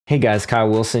Hey guys, Kyle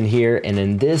Wilson here, and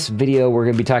in this video we're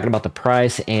going to be talking about the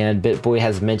price, and BitBoy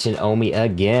has mentioned OMI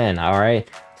again. All right,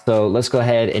 so let's go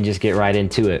ahead and just get right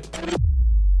into it.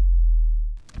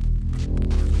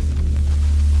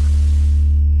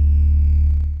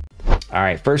 All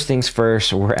right, first things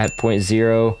first, we're at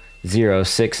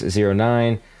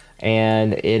 0.00609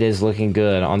 and it is looking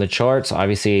good on the charts.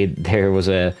 Obviously there was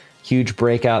a huge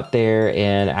breakout there,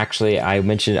 and actually I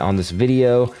mentioned it on this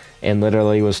video and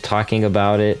literally was talking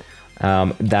about it,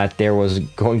 that there was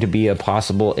going to be a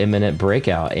possible imminent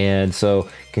breakout. And so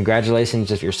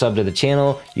congratulations if you're subbed to the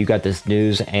channel, you got this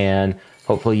news, and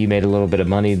hopefully you made a little bit of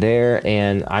money there.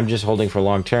 And I'm just holding for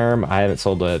long term. I haven't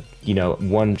sold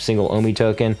one single OMI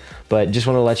token, but just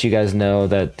want to let you guys know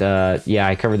that yeah,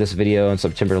 I covered this video on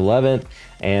September 11th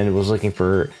and was looking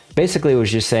for, basically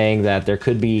was just saying that there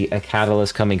could be a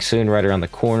catalyst coming soon right around the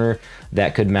corner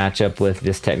that could match up with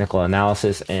this technical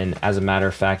analysis. And as a matter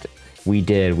of fact, we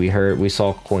did. We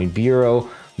saw Coin Bureau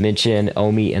mention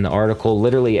OMI in the article,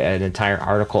 literally an entire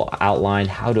article outlined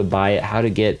how to buy it, how to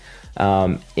get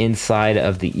inside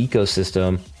of the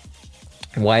ecosystem,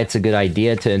 why it's a good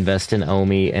idea to invest in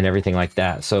OMI and everything like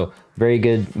that. So very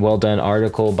good, well done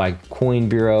article by Coin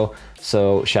Bureau.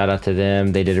 So shout out to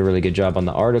them. They did a really good job on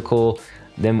the article.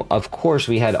 Then of course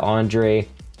we had Andre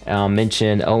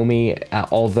mention OMI,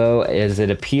 although as it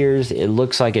appears, it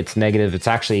looks like it's negative. It's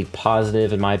actually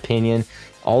positive in my opinion.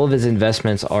 All of his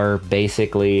investments are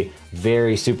basically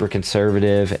very super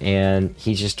conservative, and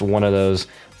he's just one of those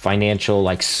financial,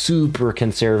 like, super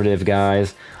conservative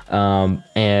guys.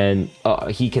 And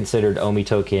he considered OMI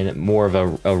token more of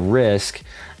a risk,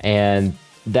 and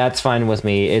that's fine with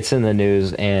me. It's in the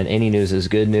news, and any news is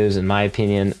good news in my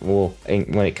opinion. Well,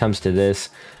 when it comes to this,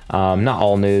 not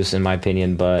all news in my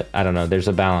opinion, but I don't know, there's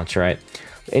a balance, right?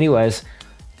 Anyways,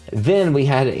 then we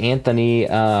had Anthony,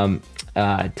 Tom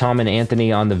and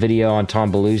Anthony on the video on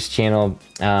Tom Ballou's channel,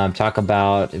 talk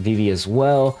about VeVe as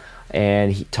well.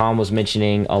 And Tom was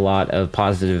mentioning a lot of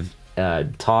positive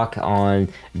talk on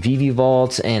VeVe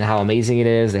Vaults and how amazing it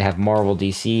is. They have Marvel,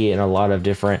 DC, and a lot of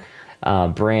different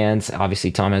brands.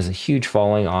 Obviously, Tom has a huge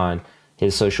following on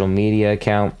his social media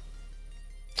account,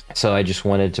 so I just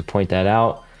wanted to point that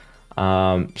out.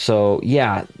 So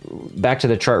yeah, back to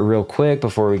the chart real quick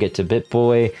before we get to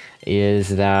BitBoy, is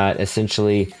that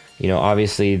essentially,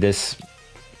 obviously this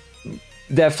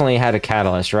definitely had a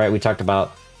catalyst, right? We talked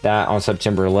about that on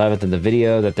September 11th in the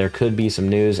video, that there could be some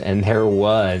news, and there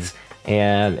was,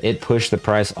 and it pushed the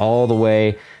price all the way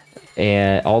up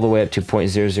to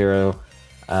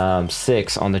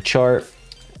 0.006 on the chart,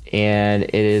 and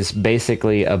it is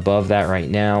basically above that right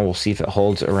now. We'll see if it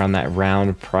holds around that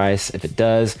round price. If it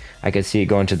does, I could see it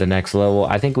going to the next level.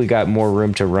 I think we got more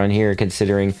room to run here,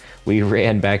 considering we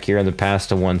ran back here in the past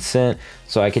to 1 cent.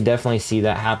 So I could definitely see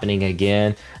that happening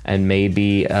again, and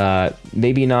maybe not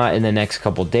in the next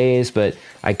couple days, but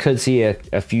I could see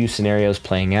a few scenarios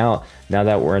playing out. Now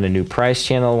that we're in a new price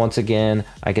channel once again,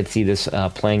 I could see this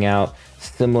playing out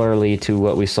similarly to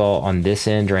what we saw on this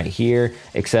end right here,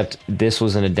 except this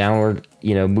was in a downward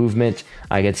movement.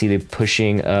 I could see the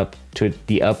pushing up to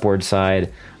the upward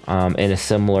side in a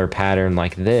similar pattern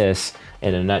like this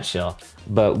in a nutshell.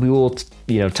 But we will,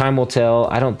 time will tell.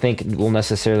 I don't think we'll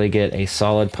necessarily get a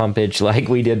solid pumpage like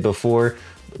we did before.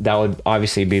 That would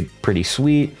obviously be pretty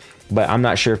sweet, but I'm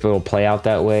not sure if it'll play out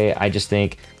that way. I just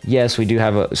think, yes, we do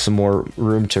have some more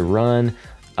room to run,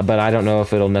 but I don't know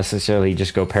if it'll necessarily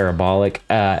just go parabolic.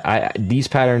 These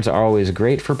patterns are always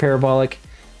great for parabolic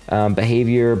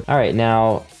behavior. All right,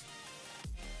 now,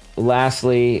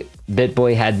 lastly,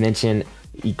 BitBoy had mentioned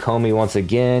Ecomi once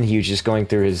again. He was just going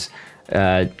through his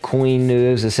coin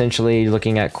news, essentially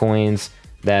looking at coins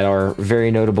that are very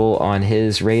notable on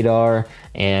his radar,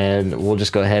 and we'll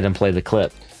just go ahead and play the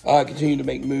clip. Continue to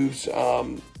make moves.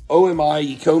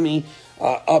 OMI, Ecomi,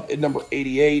 up at number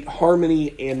 88,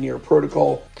 Harmony, and Near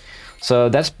Protocol. So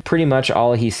that's pretty much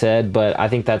all he said, but I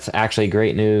think that's actually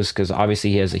great news, because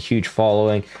obviously he has a huge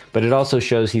following, but it also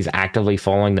shows he's actively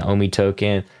following the OMI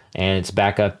token, and it's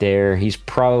back up there. He's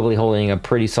probably holding a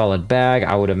pretty solid bag,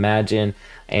 I would imagine.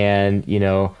 And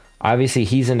obviously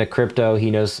he's into crypto.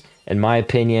 He knows, in my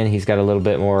opinion, he's got a little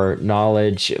bit more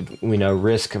knowledge,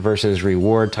 risk versus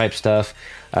reward type stuff,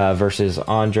 versus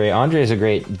Andre. Andre is a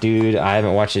great dude. I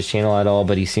haven't watched his channel at all,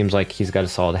 but he seems like he's got a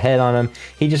solid head on him.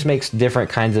 He just makes different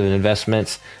kinds of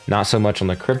investments, not so much on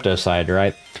the crypto side,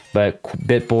 right? But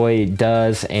BitBoy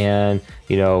does, and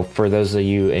for those of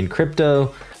you in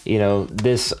crypto,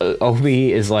 this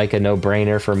OMI is like a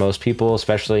no-brainer for most people,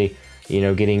 especially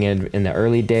getting in the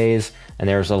early days. And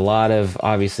there was a lot of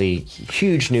obviously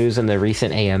huge news in the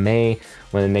recent AMA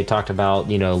when they talked about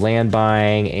land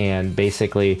buying, and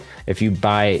basically if you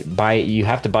buy you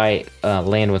have to buy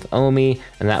land with OMI,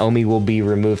 and that OMI will be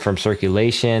removed from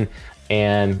circulation.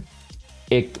 And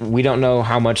we don't know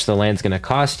how much the land's going to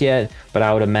cost yet, but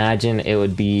I would imagine it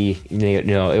would be,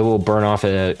 it will burn off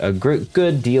a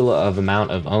good deal of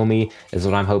amount of OMI is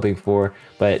what I'm hoping for.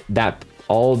 But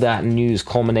all that news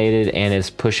culminated and is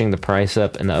pushing the price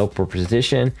up in the upward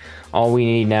position. All we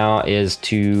need now is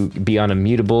to be on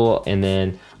Immutable, and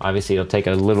then obviously it'll take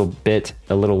a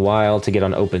little while to get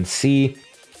on OpenSea.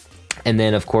 And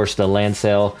then of course the land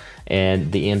sale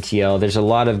and the MTL. There's a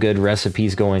lot of good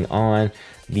recipes going on.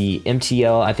 The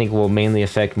MTL, I think, will mainly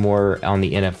affect more on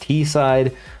the NFT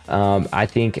side. I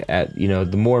think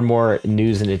the more and more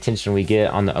news and attention we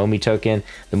get on the OMI token,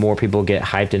 the more people get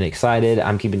hyped and excited.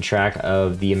 I'm keeping track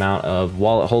of the amount of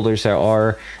wallet holders there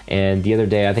are, and the other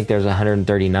day I think there's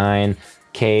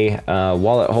 139K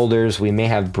wallet holders. We may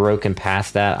have broken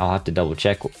past that. I'll have to double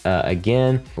check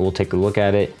again. We'll take a look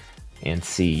at it and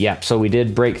see. Yep, so we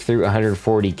did break through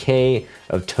 140K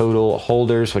of total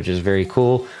holders, which is very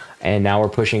cool. And now we're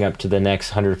pushing up to the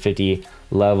next 150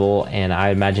 level, and I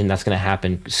imagine that's going to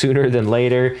happen sooner than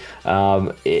later.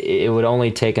 It would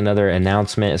only take another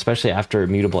announcement, especially after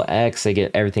Immutable X, they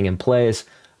get everything in place.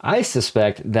 I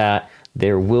suspect that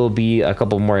there will be a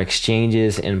couple more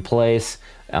exchanges in place.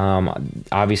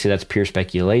 Obviously that's pure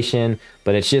speculation,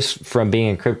 but it's just from being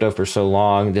in crypto for so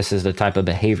long, this is the type of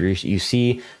behavior you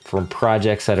see from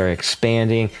projects that are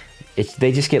expanding.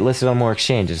 They just get listed on more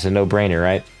exchanges. It's a no-brainer,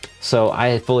 right? So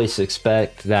I fully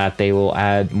expect that they will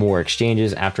add more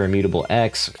exchanges after Immutable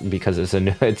X, because it's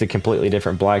a completely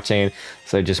different blockchain.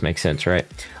 So it just makes sense, right?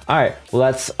 All right, well,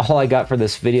 that's all I got for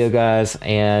this video, guys.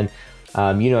 And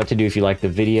you know what to do if you like the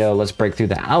video. Let's break through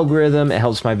the algorithm. It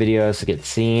helps my videos to get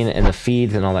seen in the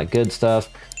feeds and all that good stuff.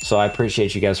 So I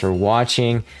appreciate you guys for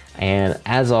watching. And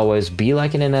as always, be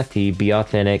like an NFT, be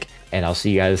authentic, and I'll see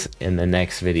you guys in the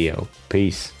next video.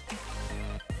 Peace.